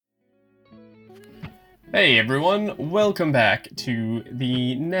Hey everyone, welcome back to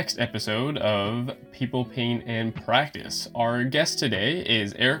the next episode of People, Pain, and Practice. Our guest today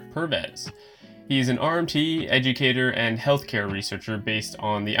is Eric Pervez. He's an RMT educator and healthcare researcher based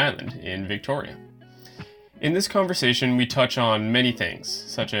on the island in Victoria. In this conversation, we touch on many things,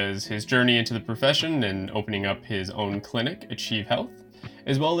 such as his journey into the profession and opening up his own clinic, Achieve Health,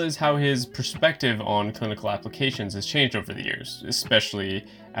 as well as how his perspective on clinical applications has changed over the years, especially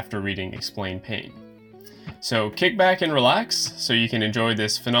after reading Explain Pain. So kick back and relax so you can enjoy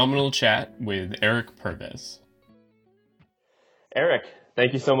this phenomenal chat with Eric Pervez. Eric,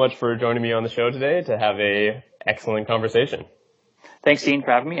 thank you so much for joining me on the show today to have a excellent conversation. Thanks, Dean,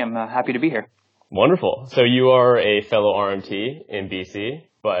 for having me. I'm happy to be here. Wonderful. So you are a fellow RMT in BC,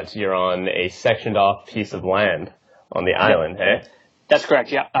 but you're on a sectioned off piece of land on the island, hey? That's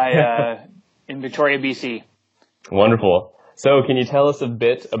correct, yeah. I in Victoria, BC. Wonderful. So can you tell us a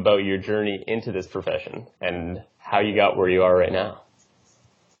bit about your journey into this profession and how you got where you are right now?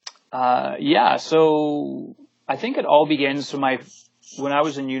 So I think it all begins when I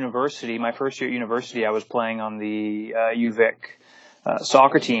was in university, my first year at university, I was playing on the UVic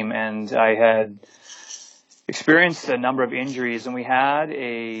soccer team, and I had experienced a number of injuries, and we had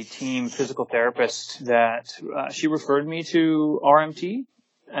a team physical therapist that she referred me to RMT,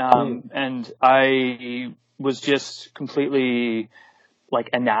 and I was just completely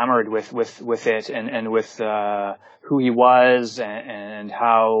enamored with it and with who he was and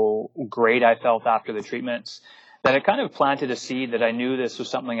how great I felt after the treatments, that it kind of planted a seed that I knew this was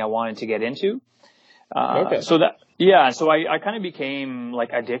something I wanted to get into. So I kind of became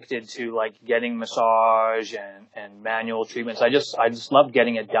addicted to getting massage and manual treatments. I just loved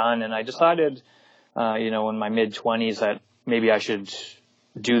getting it done. And I decided, in my mid-20s that maybe I should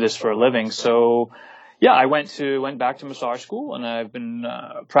do this for a living. So I went back to massage school, and I've been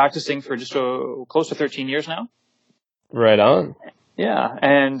practicing for just close to 13 years now. Right on. Yeah.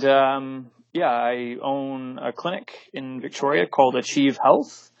 And I own a clinic in Victoria called Achieve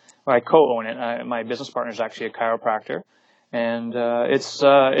Health. I co-own it. My business partner is actually a chiropractor, and it's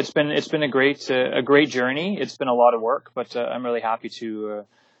been a great journey. It's been a lot of work, but I'm really happy to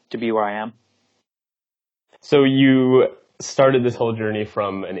be where I am. So you started this whole journey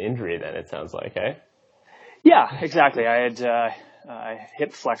from an injury, then, it sounds like, eh? Yeah, exactly. I had a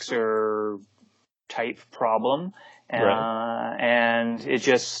hip flexor type problem, and it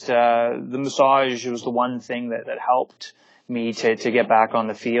just the massage was the one thing that helped me to get back on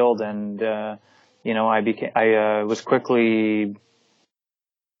the field, and I was quickly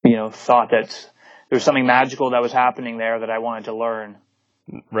thought that there was something magical that was happening there that I wanted to learn.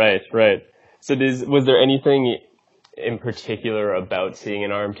 Right. So was there anything in particular about seeing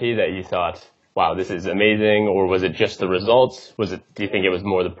an RMT that you thought, wow, this is amazing, or was it just the results? Do you think it was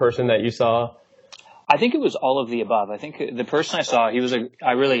more the person that you saw? I think it was all of the above. I think the person I saw,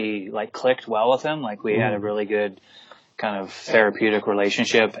 I really clicked well with him. We had a really good kind of therapeutic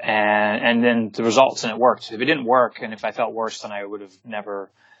relationship, and then the results, and it worked. If it didn't work, and if I felt worse, then I would have never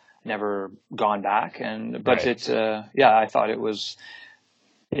gone back. But I thought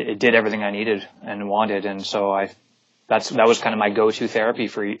it did everything I needed and wanted, and so that was kind of my go-to therapy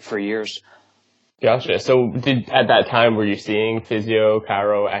for years. Gotcha. So at that time, were you seeing physio,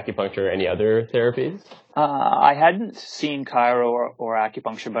 chiro, acupuncture, any other therapies? I hadn't seen chiro or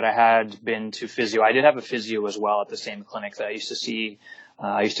acupuncture, but I had been to physio. I did have a physio as well at the same clinic that I used to see.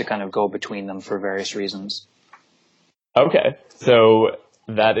 I used to kind of go between them for various reasons. Okay. So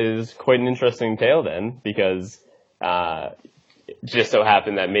that is quite an interesting tale then, because it just so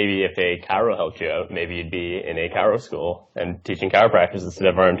happened that maybe if a chiro helped you out, maybe you'd be in a chiro school and teaching chiropractors instead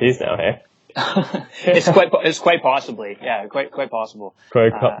of RMTs now, hey? It's quite possibly, yeah, quite possible.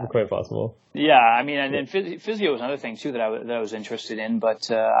 Quite possible. Yeah, I mean, and then physio was another thing too that I was interested in,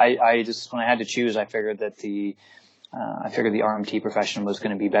 but I just, when I had to choose, I figured that the RMT profession was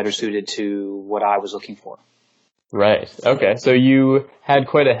going to be better suited to what I was looking for. Right. Okay. So you had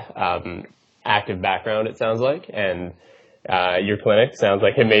quite a active background, it sounds like, and your clinic sounds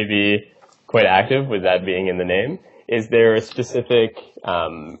like it may be quite active, with that being in the name. Is there a specific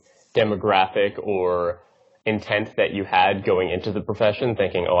demographic or intent that you had going into the profession,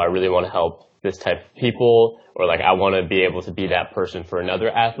 thinking, I really want to help this type of people, or I want to be able to be that person for another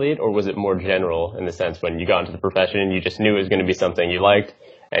athlete? Or was it more general in the sense when you got into the profession, you just knew it was going to be something you liked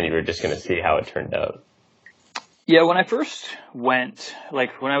and you were just going to see how it turned out? Yeah, when I first when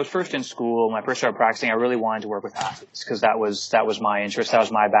I was first in school, when I first started practicing, I really wanted to work with athletes because that was my interest, that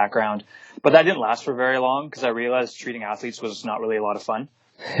was my background. But that didn't last for very long because I realized treating athletes was not really a lot of fun.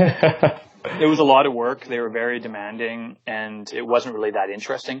 It was a lot of work. They were very demanding, and it wasn't really that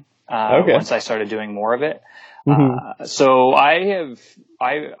interesting once I started doing more of it. So I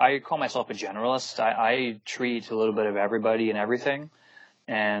call myself a generalist. I treat a little bit of everybody and everything,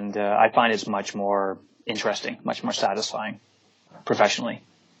 and I find it's much more interesting, much more satisfying professionally.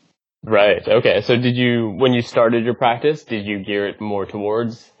 Right. Okay. So when you started your practice, did you gear it more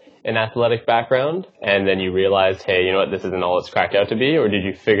towards an athletic background, and then you realized, hey, you know what, this isn't all it's cracked out to be, or did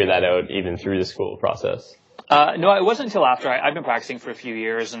you figure that out even through the school process? No, it wasn't until after. I've been practicing for a few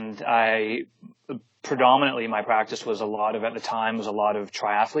years, and predominantly my practice was a lot of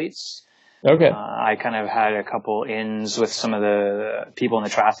triathletes. Okay. I kind of had a couple ins with some of the people in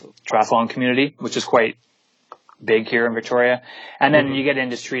the triathlon community, which is quite big here in Victoria. And then you get in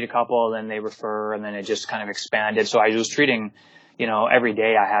to treat a couple, then they refer, and then it just kind of expanded. So I was treating, every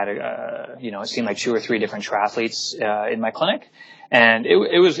day I had, it seemed like 2 or 3 different triathletes in my clinic. And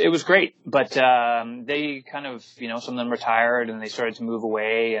it was great. But they kind of, some of them retired and they started to move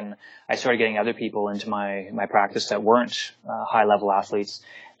away. And I started getting other people into my practice that weren't high-level athletes.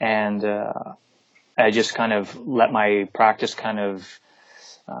 And I just kind of let my practice kind of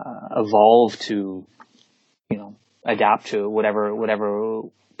evolve to, adapt to whatever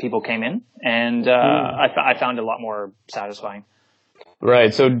people came in. And I found it a lot more satisfying.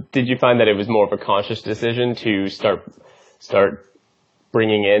 Right. So did you find that it was more of a conscious decision to start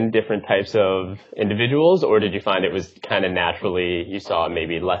bringing in different types of individuals, or did you find it was kind of naturally you saw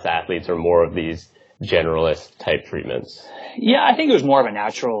maybe less athletes or more of these generalist type treatments? Yeah, I think it was more of a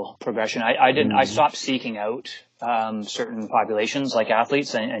natural progression. I stopped seeking out certain populations like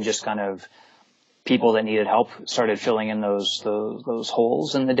athletes and just kind of people that needed help started filling in those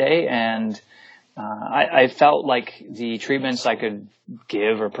holes in the day. And I felt like the treatments I could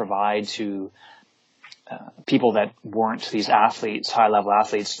give or provide to people that weren't these athletes, high-level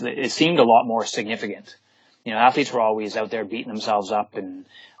athletes, it seemed a lot more significant. Athletes were always out there beating themselves up and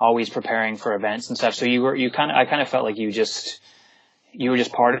always preparing for events and stuff. So I kind of felt like you were just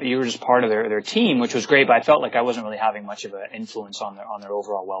part of their team, which was great. But I felt like I wasn't really having much of an influence on their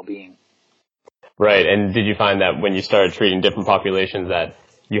overall well-being. Right. And did you find that when you started treating different populations that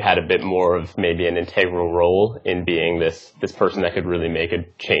you had a bit more of maybe an integral role in being this person that could really make a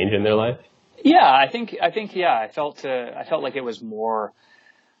change in their life? Yeah, I think I felt like it was more.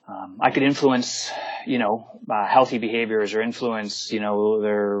 I could influence, healthy behaviors or influence,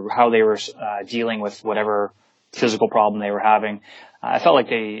 how they were dealing with whatever physical problem they were having. I felt like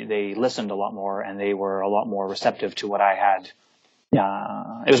they listened a lot more and they were a lot more receptive to what I had.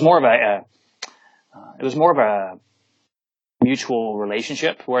 It was more of a mutual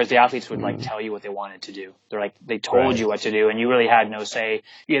relationship, whereas the athletes would tell you what they wanted to do. They told you what to do, and you really had no say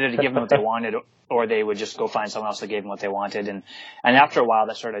either to give them what they wanted or they would just go find someone else that gave them what they wanted. And after a while,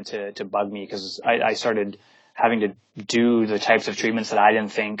 that started to bug me because I started having to do the types of treatments that I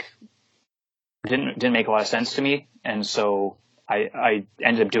didn't think didn't make a lot of sense to me, and so I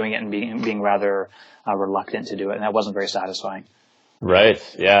ended up doing it and being rather reluctant to do it, and that wasn't very satisfying. Right.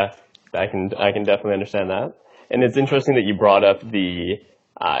 Yeah, I can definitely understand that. And it's interesting that you brought up the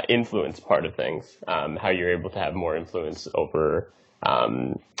influence part of things, how you're able to have more influence over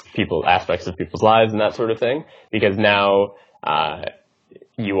aspects of people's lives and that sort of thing, because now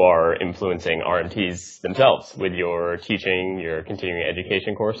you are influencing RMTs themselves with your teaching, your continuing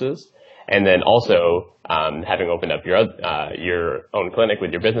education courses, and then also having opened up your own clinic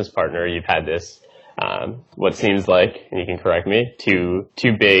with your business partner, you've had this what seems like, and you can correct me, two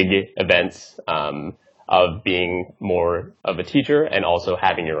big events of being more of a teacher and also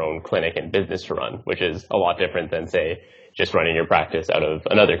having your own clinic and business to run, which is a lot different than, say, just running your practice out of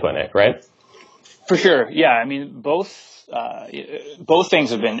another clinic, right? For sure. Yeah. I mean, both things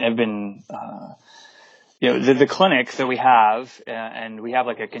have been the clinic that we have, and we have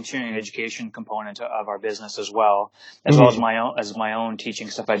like a continuing education component of our business as well as my own teaching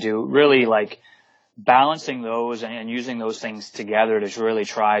stuff I do, really like balancing those and using those things together to really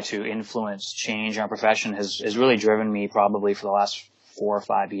try to influence change in our profession has really driven me probably for the last 4 or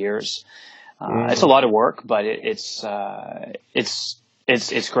 5 years. It's a lot of work, but it's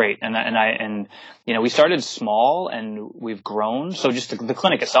great. And we started small and we've grown. So just the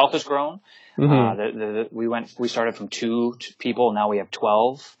clinic itself has grown. We started from 2 people. Now we have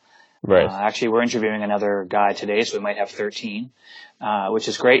 12. Right. Actually, we're interviewing another guy today, so we might have 13, which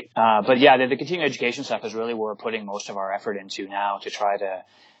is great. But yeah, the continuing education stuff is really where we're putting most of our effort into now to try to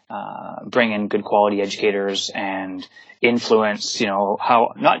bring in good quality educators and influence,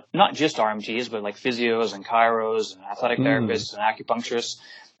 how not just RMTs, but like physios and chiros and athletic therapists and acupuncturists.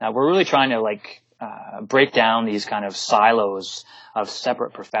 We're really trying to break down these kind of silos of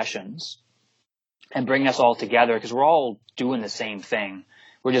separate professions and bring us all together, because we're all doing the same thing.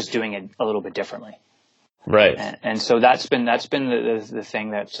 We're just doing it a little bit differently. Right. And so that's been the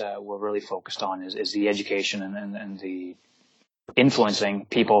thing that we're really focused on is the education and the influencing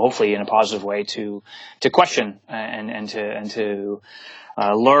people, hopefully in a positive way, to question and to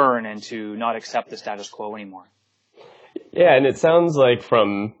learn and to not accept the status quo anymore. Yeah, and it sounds like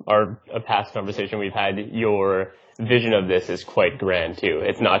from a past conversation we've had, your vision of this is quite grand too.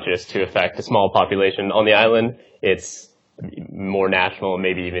 It's not just to affect a small population on the island. It's more national,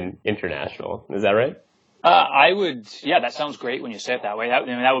 maybe even international. Is that right? That sounds great when you say it that way. That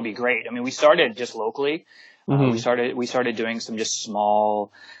would be great. I mean, we started just locally. We started doing some just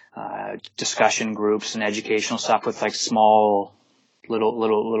small discussion groups and educational stuff with like small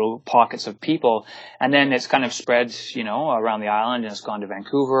little pockets of people, and then it's kind of spread, around the island, and it's gone to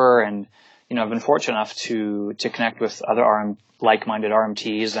Vancouver, and I've been fortunate enough to connect with other like-minded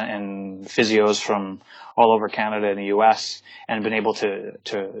RMTs and physios from all over Canada and the U.S., and been able to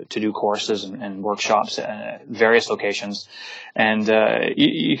do courses and workshops at various locations. And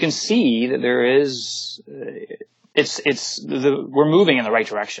you can see that there is we're moving in the right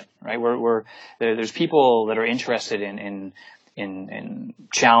direction, right? There's people that are interested in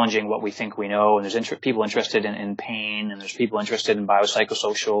challenging what we think we know, and there's people interested in pain, and there's people interested in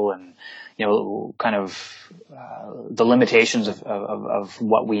biopsychosocial and kind of the limitations of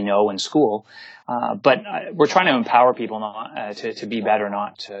what we know in school. But we're trying to empower people not to be better,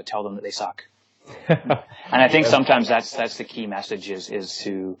 not to tell them that they suck. And I think sometimes that's the key message is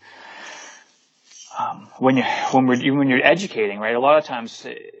to when you're educating, right? A lot of times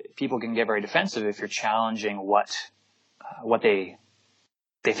people can get very defensive if you're challenging what they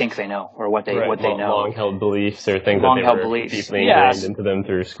think they know, or what they know. Long-held beliefs or things that they were deeply ingrained into them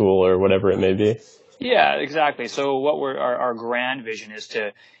through school or whatever it may be. Yeah, exactly. So what our grand vision is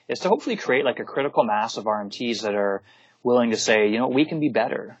to hopefully create like a critical mass of RMTs that are willing to say, we can be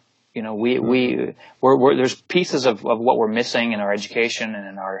better. There's pieces of what we're missing in our education and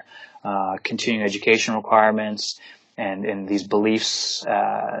in our continuing education requirements, and in these beliefs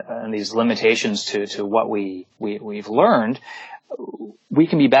and these limitations to what we've learned. We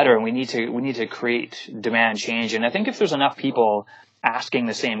can be better, and we need to demand change. And I think if there's enough people asking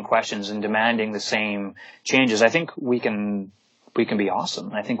the same questions and demanding the same changes, I think we can be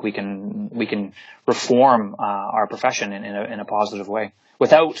awesome. I think we can reform our profession in a positive way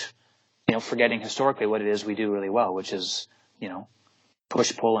without forgetting historically what it is we do really well, which is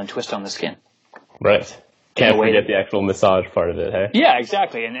push, pull, and twist on the skin. Right. Can't forget the actual massage part of it, hey? Yeah,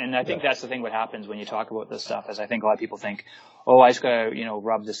 exactly. And I think that's the thing what happens when you talk about this stuff, is I think a lot of people think, I just gotta,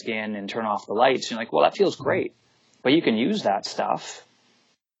 rub the skin and turn off the lights. And you're like, well, that feels great. But you can use that stuff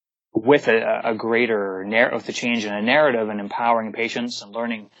with a greater with the change in a narrative and empowering patients and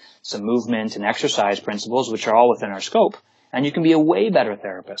learning some movement and exercise principles, which are all within our scope. And you can be a way better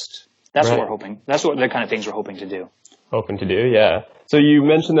therapist. That's what we're hoping. That's what the kind of things we're hoping to do. Yeah. So you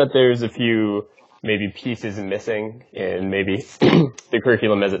mentioned that there's a few maybe pieces missing in maybe the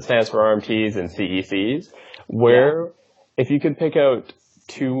curriculum as it stands for RMTs and CECs, if you could pick out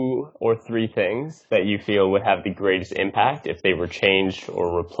 2 or 3 things that you feel would have the greatest impact if they were changed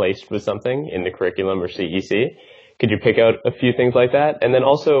or replaced with something in the curriculum or CEC, could you pick out a few things like that? And then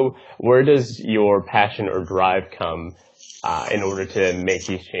also, where does your passion or drive come in order to make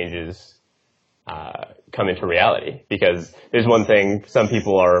these changes come into reality? Because there's one thing, some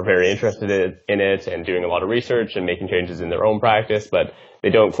people are very interested in it and doing a lot of research and making changes in their own practice, but they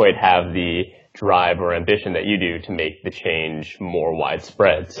don't quite have the drive or ambition that you do to make the change more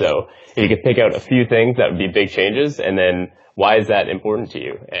widespread. So if you could pick out a few things that would be big changes, and then why is that important to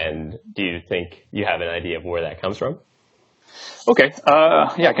you? And do you think you have an idea of where that comes from? Okay.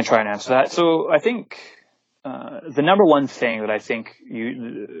 I can try and answer that. So I think the number one thing that I think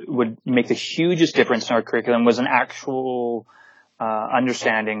would make the hugest difference in our curriculum was an actual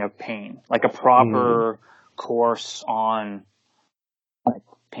understanding of pain, like a proper course on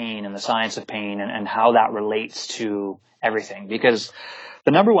pain and the science of pain and how that relates to everything. Because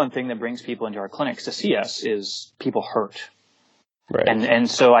the number one thing that brings people into our clinics to see us is people hurt. Right. And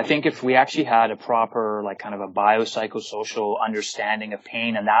so I think if we actually had a proper, like kind of a biopsychosocial understanding of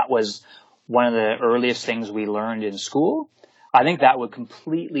pain, and that was one of the earliest things we learned in school, I think that would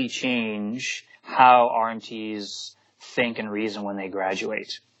completely change how RMTs think and reason when they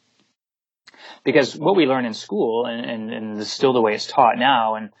graduate. Because what we learn in school, and this is still the way it's taught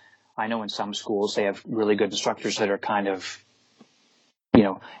now, and I know in some schools they have really good instructors that are kind of,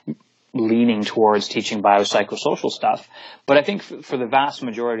 leaning towards teaching biopsychosocial stuff. But I think for the vast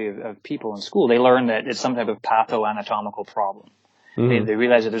majority of people in school, they learn that it's some type of pathoanatomical problem. They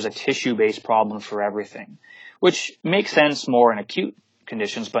realize that there's a tissue-based problem for everything, which makes sense more in acute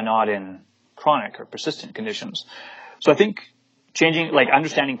conditions, but not in chronic or persistent conditions. So I think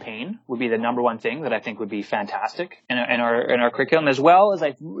understanding pain would be the number one thing that I think would be fantastic in our curriculum, as well as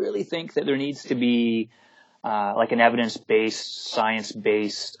I really think that there needs to be an evidence-based,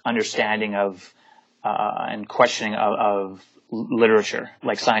 science-based understanding of and questioning of literature,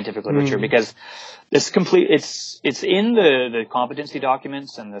 like scientific literature, because it's in the competency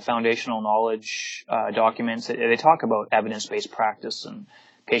documents and the foundational knowledge documents. They talk about evidence-based practice and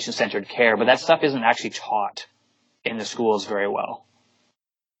patient-centered care, but that stuff isn't actually taught in the schools very well.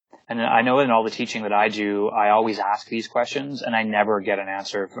 And I know in all the teaching that I do, I always ask these questions, and I never get an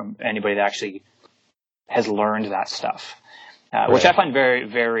answer from anybody that actually has learned that stuff, which I find very,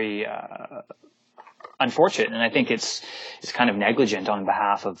 very unfortunate. And I think it's kind of negligent on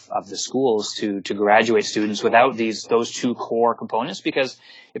behalf of the schools to graduate students without those two core components. Because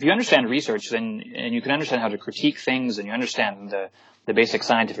if you understand research, and you can understand how to critique things, and you understand the basic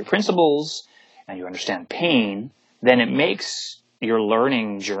scientific principles, and you understand pain, then it makes your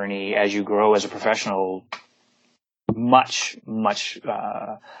learning journey as you grow as a professional much, much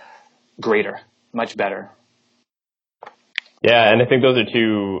greater, much better. Yeah, and I think those are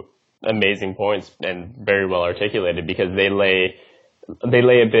two amazing points and very well articulated, because they lay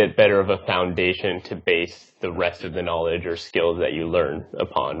a bit better of a foundation to base the rest of the knowledge or skills that you learn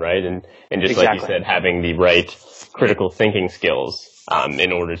upon, right? And just exactly. Like you said, having the right critical thinking skills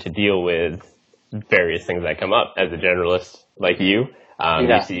in order to deal with various things that come up. As a generalist like you,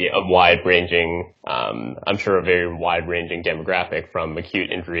 you see a wide-ranging, I'm sure a very wide-ranging demographic, from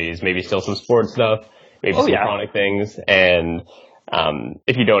acute injuries, maybe still some sports stuff, maybe some chronic things. And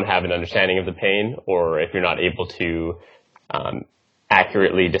if you don't have an understanding of the pain, or if you're not able to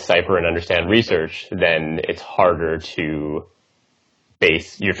accurately decipher and understand research, then it's harder to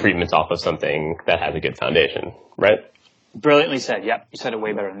base your treatments off of something that has a good foundation, right? Brilliantly said. Yeah, you said it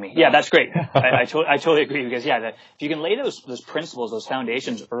way better than me. Yeah, that's great. I totally agree, because if you can lay those principles, those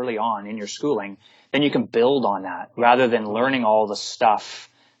foundations early on in your schooling, then you can build on that, rather than learning all the stuff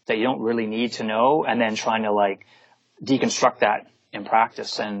that you don't really need to know and then trying to deconstruct that in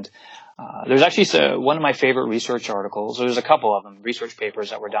practice. And there's actually one of my favorite research articles. There's a couple of them, research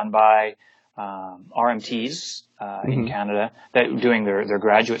papers that were done by RMTs in Canada that doing their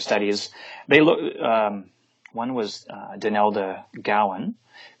graduate studies. They look. One was Danelda Gowan,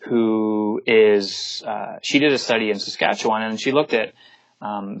 who she did a study in Saskatchewan, and she looked at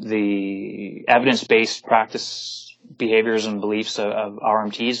the evidence-based practice behaviors and beliefs of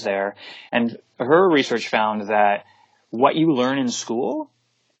RMTs there. And her research found that what you learn in school,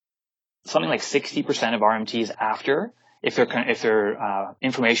 something like 60% of RMTs if their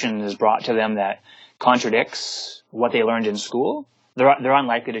information is brought to them that contradicts what they learned in school, they're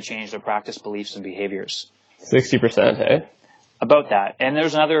unlikely to change their practice, beliefs, and behaviors. 60%, eh? About that. And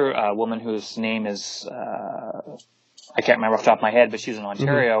there's another woman whose name is, I can't remember off the top of my head, but she's in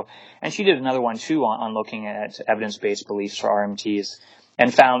Ontario. And she did another one too on looking at evidence-based beliefs for RMTs,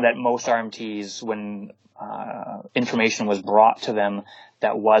 and found that most RMTs, when information was brought to them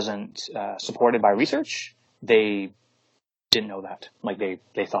that wasn't supported by research, they didn't know that.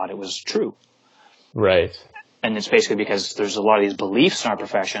 They thought it was true. Right. And it's basically because there's a lot of these beliefs in our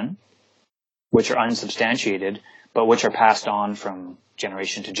profession which are unsubstantiated, but which are passed on from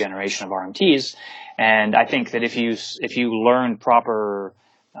generation to generation of RMTs. And I think that if you learn proper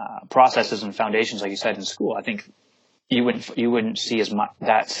processes and foundations, like you said, in school, I think you wouldn't see as much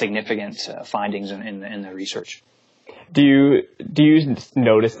that significant findings in the research. Do you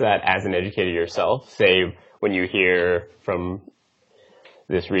notice that as an educator yourself? Say when you hear from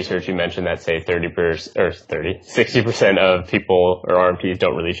this research, you mentioned that, say, 60% of people or RMPs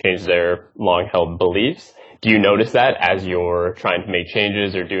don't really change their long-held beliefs. Do you notice that as you're trying to make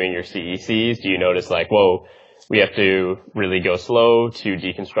changes or doing your CECs? Do you notice whoa, we have to really go slow to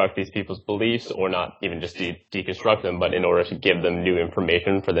deconstruct these people's beliefs, or not even just deconstruct them, but in order to give them new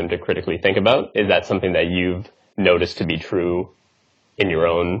information for them to critically think about? Is that something that you've noticed to be true in your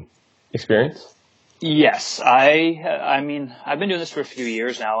own experience? Yes. I mean, I've been doing this for a few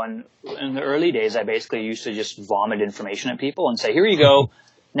years now, and in the early days, I basically used to just vomit information at people and say, here you go,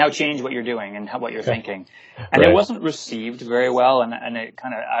 now change what you're doing and what you're thinking. And It wasn't received very well, and it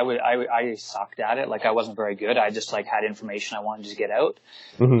kind of, I sucked at it. I wasn't very good. I just had information I wanted to get out.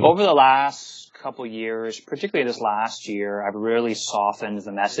 Mm-hmm. Over the last couple of years, particularly this last year, I've really softened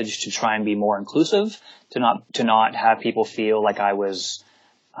the message to try and be more inclusive, to not have people feel like I was,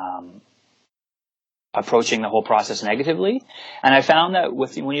 approaching the whole process negatively. And I found that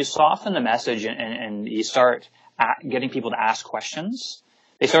when you soften the message and you start getting people to ask questions,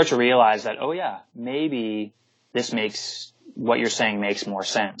 they start to realize that, oh yeah, maybe what you're saying makes more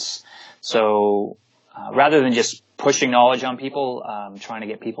sense. So rather than just pushing knowledge on people, trying to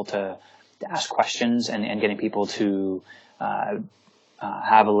get people to ask questions and getting people to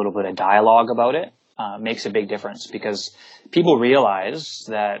have a little bit of dialogue about it makes a big difference, because people realize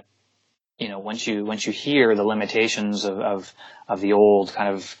that, once you hear the limitations of the old kind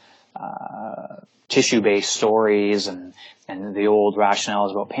of tissue-based stories and the old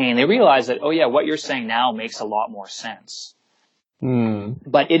rationales about pain, they realize that, oh yeah, what you're saying now makes a lot more sense.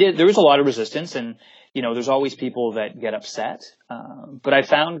 But there is a lot of resistance, and there's always people that get upset. But I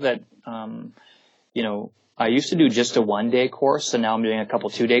found that I used to do just a 1-day course, and now I'm doing a couple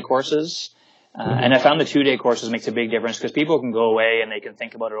 2-day courses. And I found the 2-day courses makes a big difference, because people can go away and they can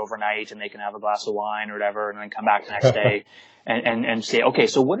think about it overnight, and they can have a glass of wine or whatever, and then come back the next day and say, okay,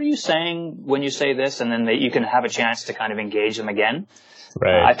 so what are you saying when you say this? And then you can have a chance to kind of engage them again.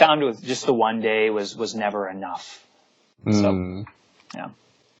 Right. I found with just the 1 day was never enough. So, yeah.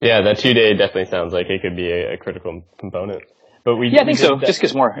 Yeah, that 2-day definitely sounds like it could be a critical component. But I think so. Just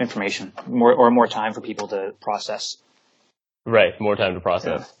gives more information, more time for people to process. Right, more time to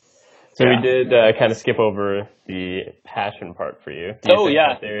process. Yeah. So we did kind of skip over the passion part for you.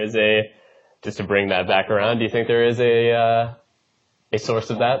 There is just to bring that back around, do you think there is a source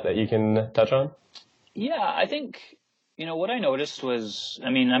of that you can touch on? Yeah, I think, what I noticed was, I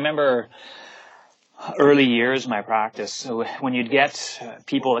remember early years my practice, so when you'd get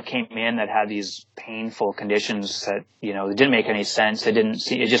people that came in that had these painful conditions that, they didn't make any sense.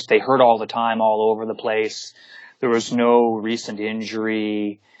 They hurt all the time, all over the place. There was no recent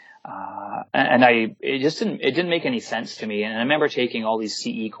injury. It didn't make any sense to me. And I remember taking all these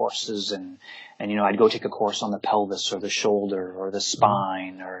CE courses and I'd go take a course on the pelvis or the shoulder or the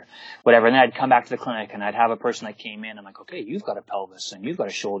spine or whatever. And then I'd come back to the clinic and I'd have a person that came in. I'm like, okay, you've got a pelvis and you've got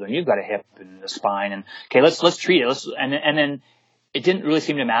a shoulder and you've got a hip and the spine. And okay, let's treat it. And then it didn't really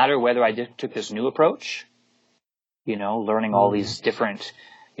seem to matter whether I took this new approach, learning all these different,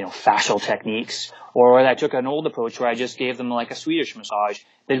 fascial techniques, or whether I took an old approach where I just gave them like a Swedish massage.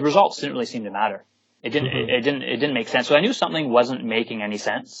 The results didn't really seem to matter. It didn't make sense. So I knew something wasn't making any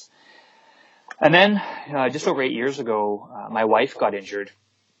sense. And then just over 8 years ago, my wife got injured,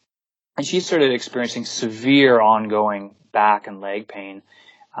 and she started experiencing severe ongoing back and leg pain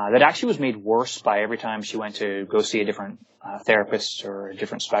that actually was made worse by every time she went to go see a different therapist or a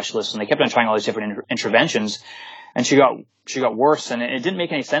different specialist. And they kept on trying all these different interventions, and she got worse, and it didn't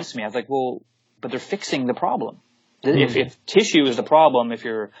make any sense to me. I was like, well, but they're fixing the problem. If tissue is the problem, if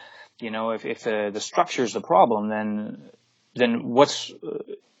the structure is the problem, then what's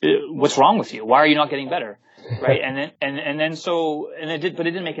wrong with you? Why are you not getting better? Right. But it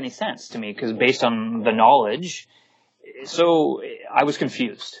didn't make any sense to me, because based on the knowledge, so I was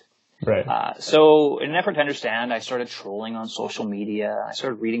confused. Right. So in an effort to understand, I started trolling on social media. I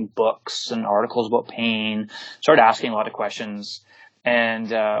started reading books and articles about pain, started asking a lot of questions. And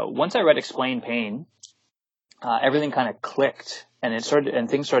once I read Explain Pain, everything kind of clicked, and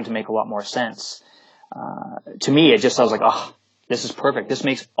things started to make a lot more sense. To me, I was like, oh, this is perfect. This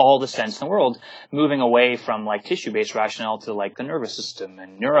makes all the sense in the world, moving away from like tissue-based rationale to like the nervous system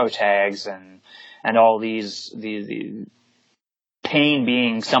and neurotags and all these pain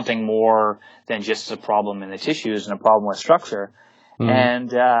being something more than just a problem in the tissues and a problem with structure. And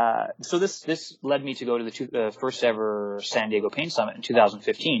so this led me to go to the first ever San Diego Pain Summit in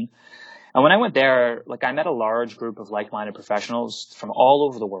 2015. And when I went there, I met a large group of like-minded professionals from all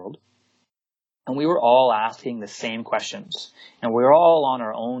over the world. And we were all asking the same questions. And we were all on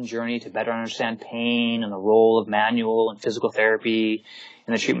our own journey to better understand pain and the role of manual and physical therapy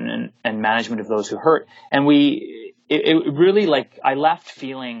in the treatment and management of those who hurt. And it really, I left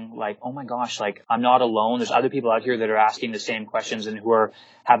feeling like, oh my gosh, I'm not alone. There's other people out here that are asking the same questions and who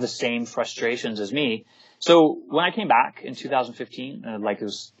have the same frustrations as me. So when I came back in 2015, it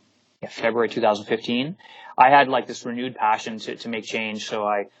was February 2015, I had this renewed passion to make change. So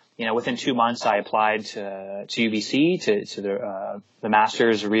within 2 months, I applied to UBC, to the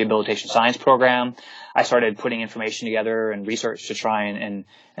Master's Rehabilitation Science program. I started putting information together and research to try and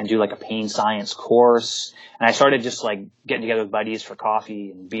do a pain science course. And I started just getting together with buddies for coffee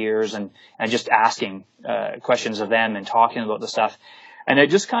and beers and just asking questions of them and talking about the stuff. And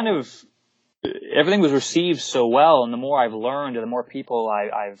it just kind of, everything was received so well. And the more I've learned and the more people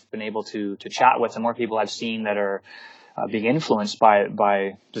I've been able to chat with, the more people I've seen that are being influenced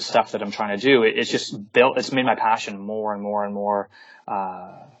by the stuff that I'm trying to do, it's made my passion more and more and more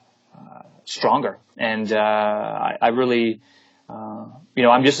stronger. And I really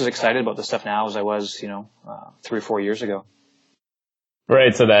I'm just as excited about this stuff now as I was, 3 or 4 years ago.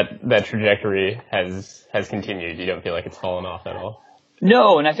 Right. So that trajectory has continued. You don't feel like it's fallen off at all?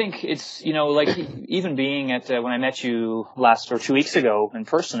 No. And I think it's, like even being at, when I met you 2 weeks ago in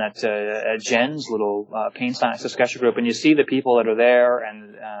person at Jen's little pain science discussion group, and you see the people that are there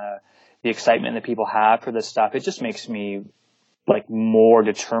and the excitement that people have for this stuff, it just makes me like more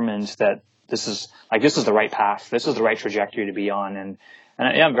determined that this is the right path. This is the right trajectory to be on. And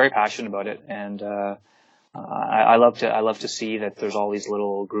I'm very passionate about it. And, I love to see that there's all these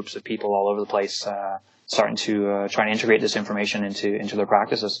little groups of people all over the place, starting to, try and integrate this information into their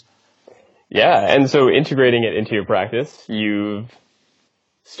practices. Yeah. And so integrating it into your practice, you've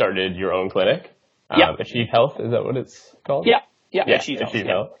started your own clinic. Achieve Health. Is that what it's called? Yeah. Achieve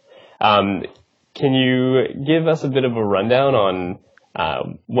Health. Can you give us a bit of a rundown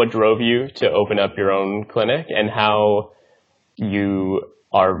on what drove you to open up your own clinic and how you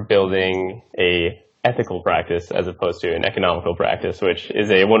are building a ethical practice as opposed to an economical practice, which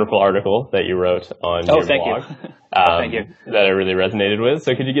is a wonderful article that you wrote on your blog Thank you. that I really resonated with.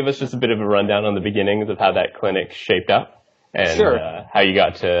 So could you give us just a bit of a rundown on the beginnings of how that clinic shaped up and how you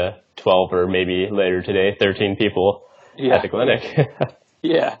got to 12 or maybe later today, 13 people at the clinic?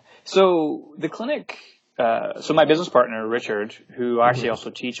 Yeah. So the clinic, so my business partner, Richard, who I actually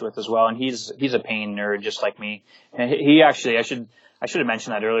also teach with as well, and he's a pain nerd just like me. And he actually, I should have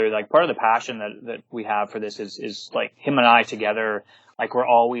mentioned that earlier. Like part of the passion that we have for this is like him and I together, like we're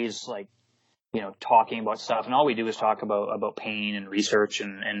always like, talking about stuff, and all we do is talk about pain and research.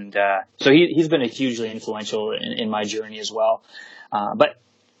 And so he's been a hugely influential in my journey as well. But,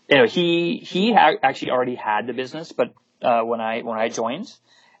 he actually already had the business, but, when I joined,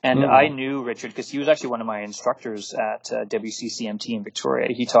 and I knew Richard because he was actually one of my instructors at WCCMT in Victoria.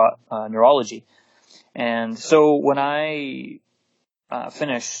 He taught neurology. And so when I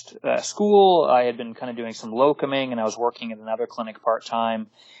finished school, I had been kind of doing some locuming, and I was working at another clinic part-time,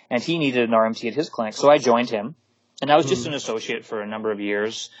 and he needed an RMT at his clinic. So I joined him, and I was just an associate for a number of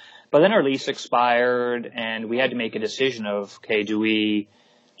years. But then our lease expired, and we had to make a decision of, okay, do we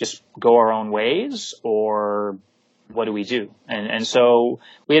just go our own ways, or what do we do? And so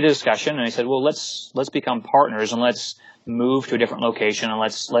we had a discussion, and I said, well, let's become partners, and let's move to a different location, and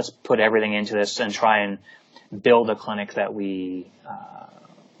let's put everything into this and try and build a clinic that we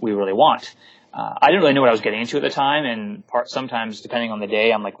really want. I didn't really know what I was getting into at the time, and sometimes depending on the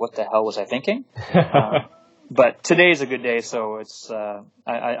day, I'm like, what the hell was I thinking? But today is a good day, so it's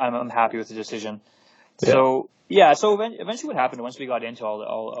I'm happy with the decision. Yeah. So eventually what happened once we got into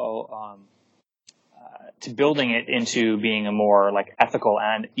to building it into being a more like ethical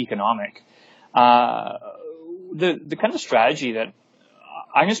and economic, the kind of strategy that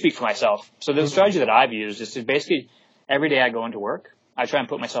I'm going to speak for myself. So the strategy that I've used is to basically every day I go into work, I try and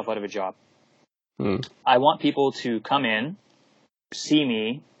put myself out of a job. I want people to come in, see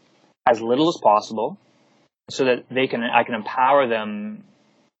me as little as possible so that I can empower them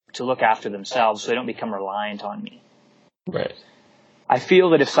to look after themselves so they don't become reliant on me. Right. I feel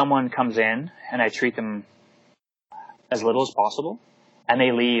that if someone comes in and I treat them as little as possible and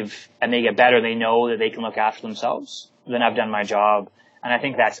they leave and they get better, they know that they can look after themselves, then I've done my job. And I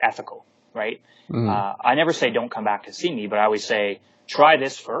think that's ethical, right? I never say don't come back to see me, but I always say try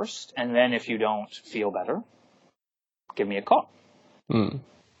this first, and then if you don't feel better, give me a call. And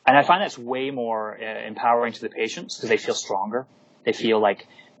I find that's way more empowering to the patients because they feel stronger. They feel like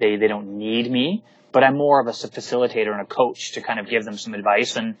they don't need me, but I'm more of a facilitator and a coach to kind of give them some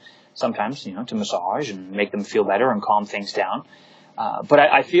advice and sometimes, to massage and make them feel better and calm things down. But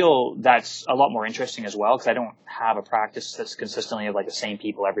I feel that's a lot more interesting as well because I don't have a practice that's consistently of like the same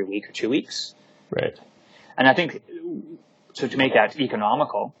people every week or 2 weeks. Right. And I think so to make that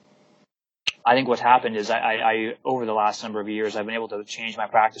economical, I think what's happened is I over the last number of years, I've been able to change my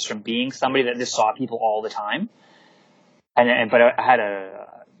practice from being somebody that just saw people all the time. But I had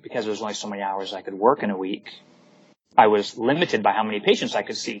because there was only so many hours I could work in a week, I was limited by how many patients I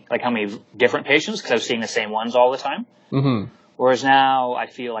could see, like how many different patients because I was seeing the same ones all the time. Whereas now I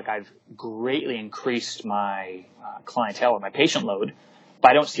feel like I've greatly increased my clientele or my patient load,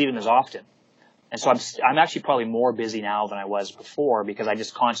 but I don't see them as often. And so I'm actually probably more busy now than I was before because I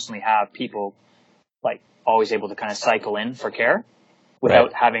just constantly have people like always able to kind of cycle in for care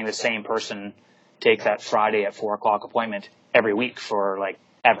without having the same person take that Friday at 4:00 appointment every week for like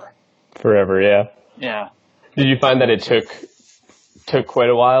ever. Forever, yeah. Yeah. Did you find that it took quite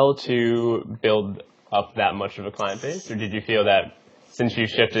a while to build up that much of a client base, or did you feel that since you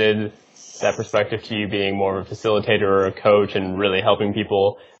shifted that perspective to you being more of a facilitator or a coach and really helping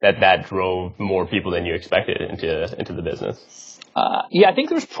people, that drove more people than you expected into the business? Yeah, I think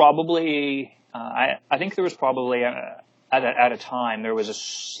there was probably, I think there was probably, at a time, there was a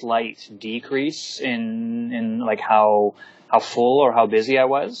slight decrease in like how full or how busy I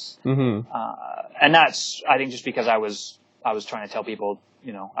was. Mm-hmm. And that's, I think, just because I was trying to tell people,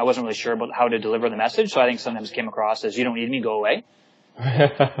 I wasn't really sure about how to deliver the message. So I think sometimes it came across as, you don't need me, go away.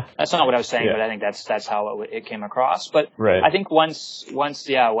 That's not what I was saying, Yeah. but I think that's how it came across. But Right. I think once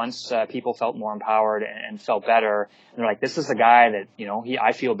people felt more empowered and felt better, and they're like, this is the guy that,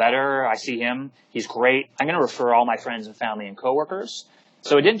 I feel better. I see him. He's great. I'm going to refer all my friends and family and coworkers.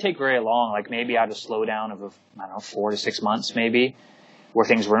 So it didn't take very long. Like maybe I had a slowdown of, 4 to 6 months maybe, where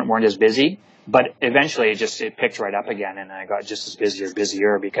things weren't as busy. But eventually it picked right up again, and I got just as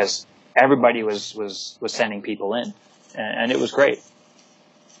busier because everybody was sending people in, and it was great.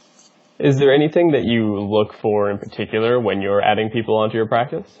 Is there anything that you look for in particular when you're adding people onto your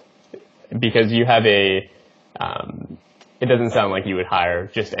practice? Because you have it doesn't sound like you would hire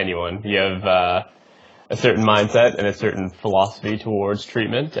just anyone. You have a certain mindset and a certain philosophy towards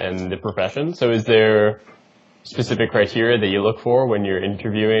treatment and the profession. So is there specific criteria that you look for when you're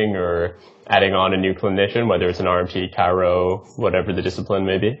interviewing or adding on a new clinician, whether it's an RMT, chiro, whatever the discipline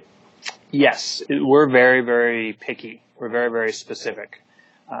may be? Yes, we're very, very picky. We're very, very specific.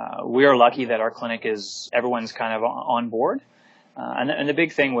 We are lucky that our clinic everyone's kind of on board. And the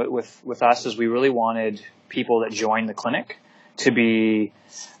big thing with us is we really wanted people that joined the clinic to be,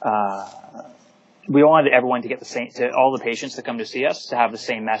 we wanted everyone to get all the patients that come to see us to have the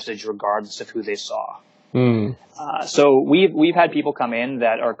same message regardless of who they saw. Mm. So we've had people come in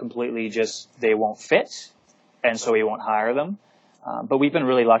that are completely they won't fit, and so we won't hire them. But we've been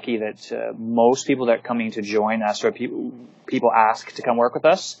really lucky that most people that are coming to join us are people ask to come work with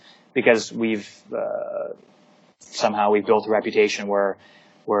us because somehow we've built a reputation where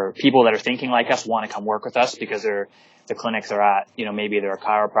people that are thinking like us want to come work with us because the clinics they're at, maybe they're a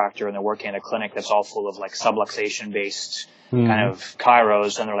chiropractor and they're working in a clinic that's all full of like subluxation based kind of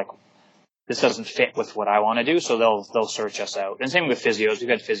chiros, and they're like, this doesn't fit with what I want to do, so they'll search us out. And same with physios. We've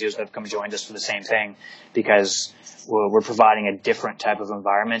had physios that have come joined us for the same thing because we're providing a different type of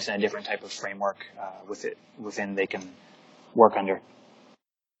environment and a different type of framework within they can work under.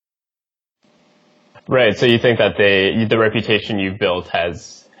 Right. So you think that the reputation you've built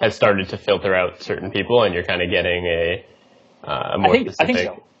has started to filter out certain people, and you're kind of getting a more specific. I think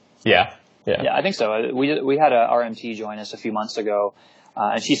so. Yeah. Yeah, I think so. We had a RMT join us a few months ago.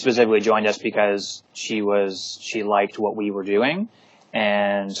 And she specifically joined us because she liked what we were doing.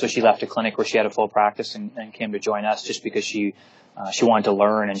 And so she left a clinic where she had a full practice and came to join us just because she wanted to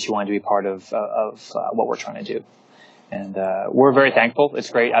learn and she wanted to be part of what we're trying to do. And, we're very thankful. It's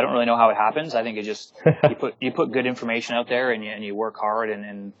great. I don't really know how it happens. I think it just, you put good information out there and you work hard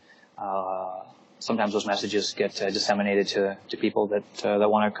and sometimes those messages get disseminated to people that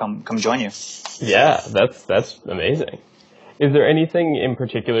want to come join you. Yeah, that's amazing. Is there anything in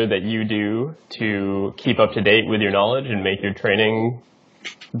particular that you do to keep up to date with your knowledge and make your training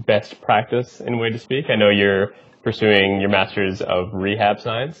best practice, in a way to speak? I know you're pursuing your Master's of Rehab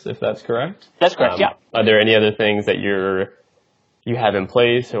Science, if that's correct. That's correct, yeah. Are there any other things that you have in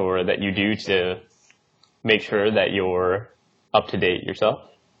place or that you do to make sure that you're up to date yourself?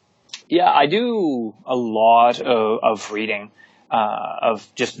 Yeah, I do a lot of reading of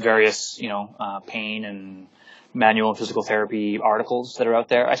just various, pain and manual and physical therapy articles that are out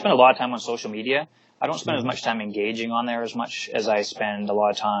there. I spend a lot of time on social media. I don't spend as much time engaging on there as much as I spend a lot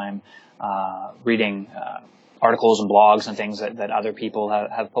of time reading articles and blogs and things that other people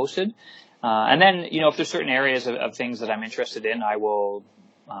have posted. And then, if there's certain areas of things that I'm interested in,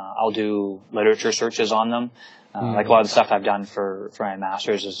 I'll do literature searches on them. Like a lot of the stuff I've done for my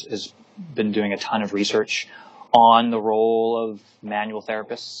master's is been doing a ton of research on the role of manual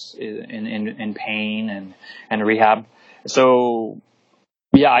therapists in pain and rehab. So,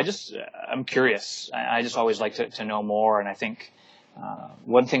 yeah, I'm curious. I just always like to know more. And I think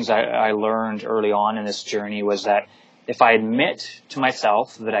one of the things I learned early on in this journey was that if I admit to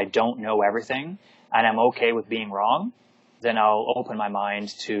myself that I don't know everything and I'm okay with being wrong, then I'll open my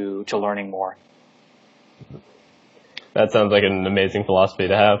mind to learning more. That sounds like an amazing philosophy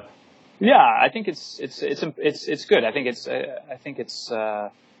to have. Yeah, I think it's good. I think it's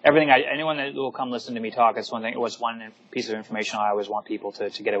everything. Anyone that will come listen to me talk, it's one thing. It was one piece of information I always want people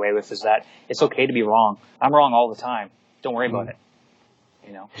to get away with is that it's okay to be wrong. I'm wrong all the time. Don't worry about it.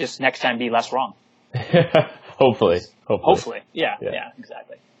 Just next time be less wrong. Hopefully. Yeah,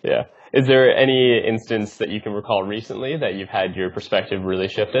 exactly. Yeah. Is there any instance that you can recall recently that you've had your perspective really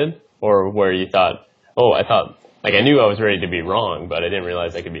shifted, or where you thought, I knew I was ready to be wrong, but I didn't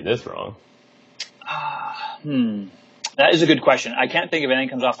realize I could be this wrong? That is a good question. I can't think of anything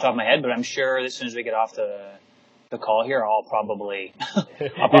that comes off the top of my head, but I'm sure as soon as we get off the call here, I'll probably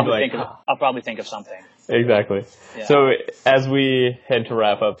think of something. Exactly. Yeah. So as we head to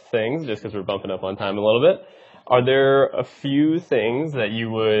wrap up things, just because we're bumping up on time a little bit, are there a few things that you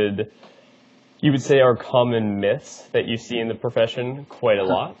would say are common myths that you see in the profession quite a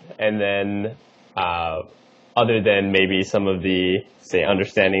lot? And then other than maybe some of the, say,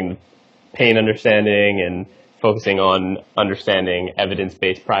 pain understanding and focusing on understanding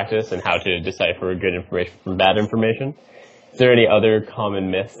evidence-based practice and how to decipher good information from bad information, is there any other common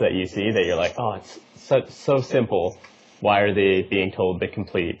myths that you see that you're like, oh, it's so simple, why are they being told the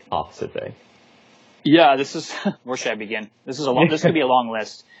complete opposite thing? Yeah, where should I begin? This could be a long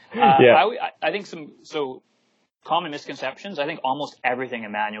list. I think so common misconceptions, I think almost everything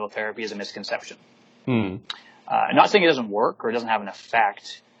in manual therapy is a misconception. I'm not saying it doesn't work or it doesn't have an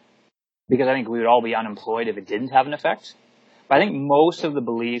effect, because I think we would all be unemployed if it didn't have an effect. But I think most of the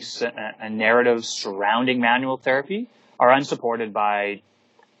beliefs and narratives surrounding manual therapy are unsupported by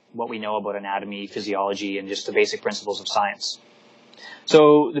what we know about anatomy, physiology, and just the basic principles of science.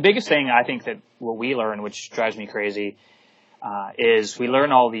 So the biggest thing I think that what we learn, which drives me crazy, is we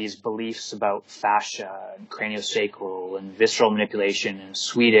learn all these beliefs about fascia and craniosacral and visceral manipulation and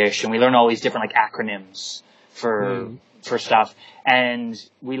Swedish, and we learn all these different acronyms for stuff. And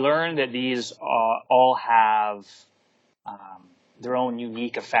we learn that these all have their own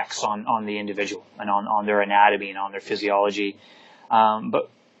unique effects on the individual and on their anatomy and on their physiology. When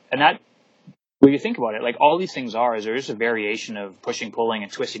you think about it, all these things is there is a variation of pushing, pulling,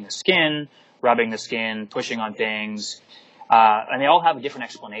 and twisting the skin, rubbing the skin, pushing on things, and they all have a different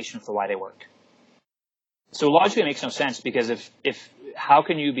explanation for why they work. So logically it makes no sense, because if how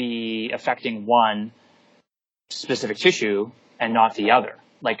can you be affecting one specific tissue and not the other?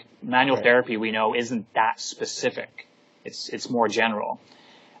 Manual therapy, we know, isn't that specific. It's more general.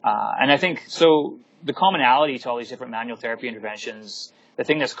 And I think, so the commonality to all these different manual therapy interventions, the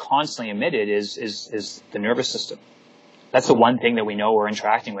thing that's constantly emitted is the nervous system. That's the one thing that we know we're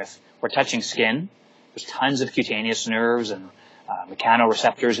interacting with. We're touching skin. There's tons of cutaneous nerves and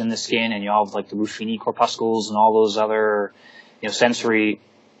mechanoreceptors in the skin, and you all have the Ruffini corpuscles and all those other sensory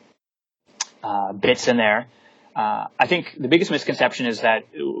bits in there. I think the biggest misconception is that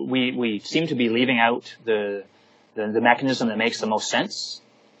we seem to be leaving out the mechanism that makes the most sense,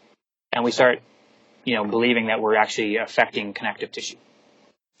 and we start believing that we're actually affecting connective tissue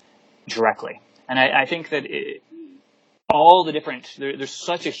directly. And I think that there's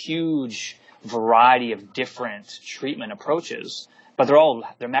such a huge variety of different treatment approaches, but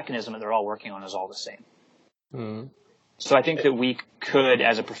their mechanism that they're all working on is all the same. So I think that we could,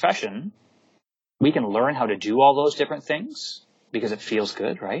 as a profession, we can learn how to do all those different things because it feels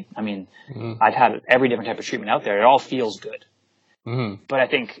good, right? I mean, I've had every different type of treatment out there. It all feels good. But I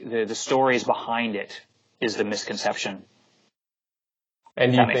think the stories behind it is the misconception.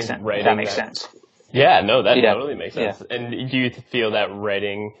 And that makes sense. Yeah, no, that totally makes sense. Yeah. And do you feel that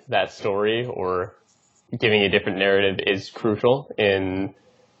writing that story or giving a different narrative is crucial in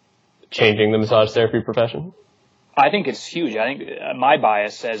changing the massage therapy profession? I think it's huge. I think my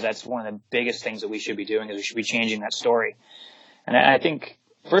bias says that's one of the biggest things that we should be doing, is we should be changing that story. And I think,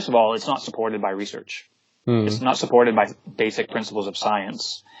 first of all, it's not supported by research. It's not supported by basic principles of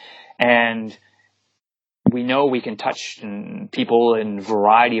science. And we know we can touch people in a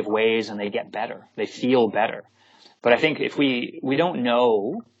variety of ways and they get better. They feel better. But I think if we don't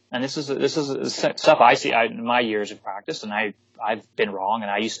know, and this is stuff I see in my years of practice, and I've been wrong, and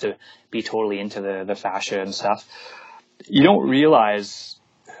I used to be totally into the fascia and stuff. You don't realize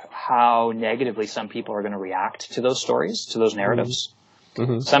how negatively some people are going to react to those stories, to those narratives.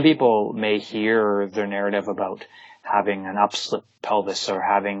 Some people may hear their narrative about having an upslip pelvis, or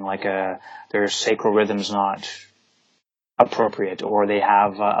having their sacral rhythm's not appropriate, or they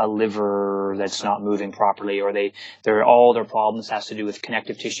have a liver that's not moving properly, or all their problems has to do with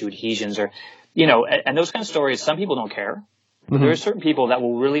connective tissue adhesions, or and those kind of stories. Some people don't care. There are certain people that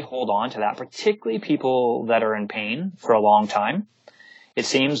will really hold on to that, particularly people that are in pain for a long time. It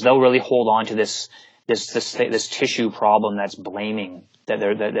seems they'll really hold on to this tissue problem that's blaming,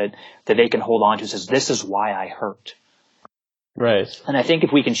 that they can hold on to, says, this is why I hurt. Right. And I think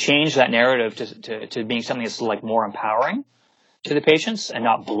if we can change that narrative to being something that's more empowering to the patients and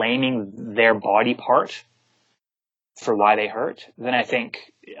not blaming their body part for why they hurt, then I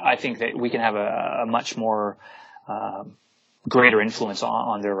think that we can have a much more greater influence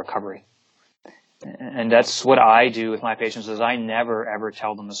on their recovery. And that's what I do with my patients, is I never ever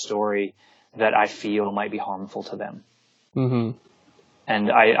tell them a story that I feel might be harmful to them.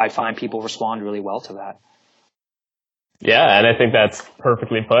 And I find people respond really well to that. Yeah, and I think that's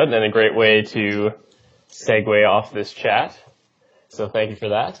perfectly put and a great way to segue off this chat. So thank you for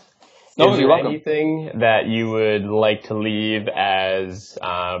that. No, Is you're there welcome. anything that you would like to leave as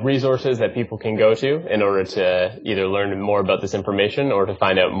resources that people can go to in order to either learn more about this information or to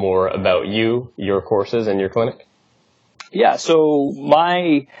find out more about you, your courses, and your clinic? Yeah, so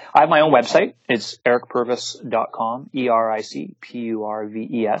I have my own website. It's ericpurves.com, ERICPURVES.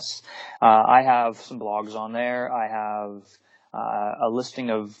 I have some blogs on there. I have a listing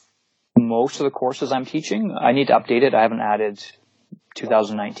of most of the courses I'm teaching. I need to update it. I haven't added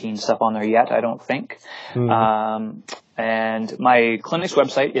 2019 stuff on there yet, I don't think. And my clinic's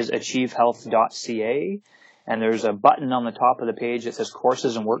website is achievehealth.ca, and there's a button on the top of the page that says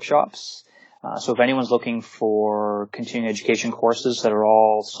courses and workshops. So if anyone's looking for continuing education courses that are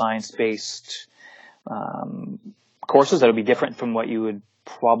all science-based courses that will be different from what you would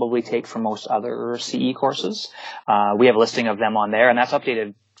probably take from most other CE courses, we have a listing of them on there, and that's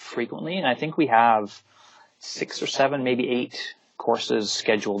updated frequently. And I think we have 6 or 7, maybe 8 courses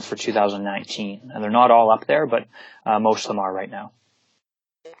scheduled for 2019. And they're not all up there, but most of them are right now.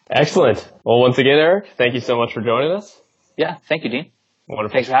 Excellent. Well, once again, Eric, thank you so much for joining us. Yeah, thank you, Dean.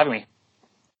 Wonderful. Thanks for having me.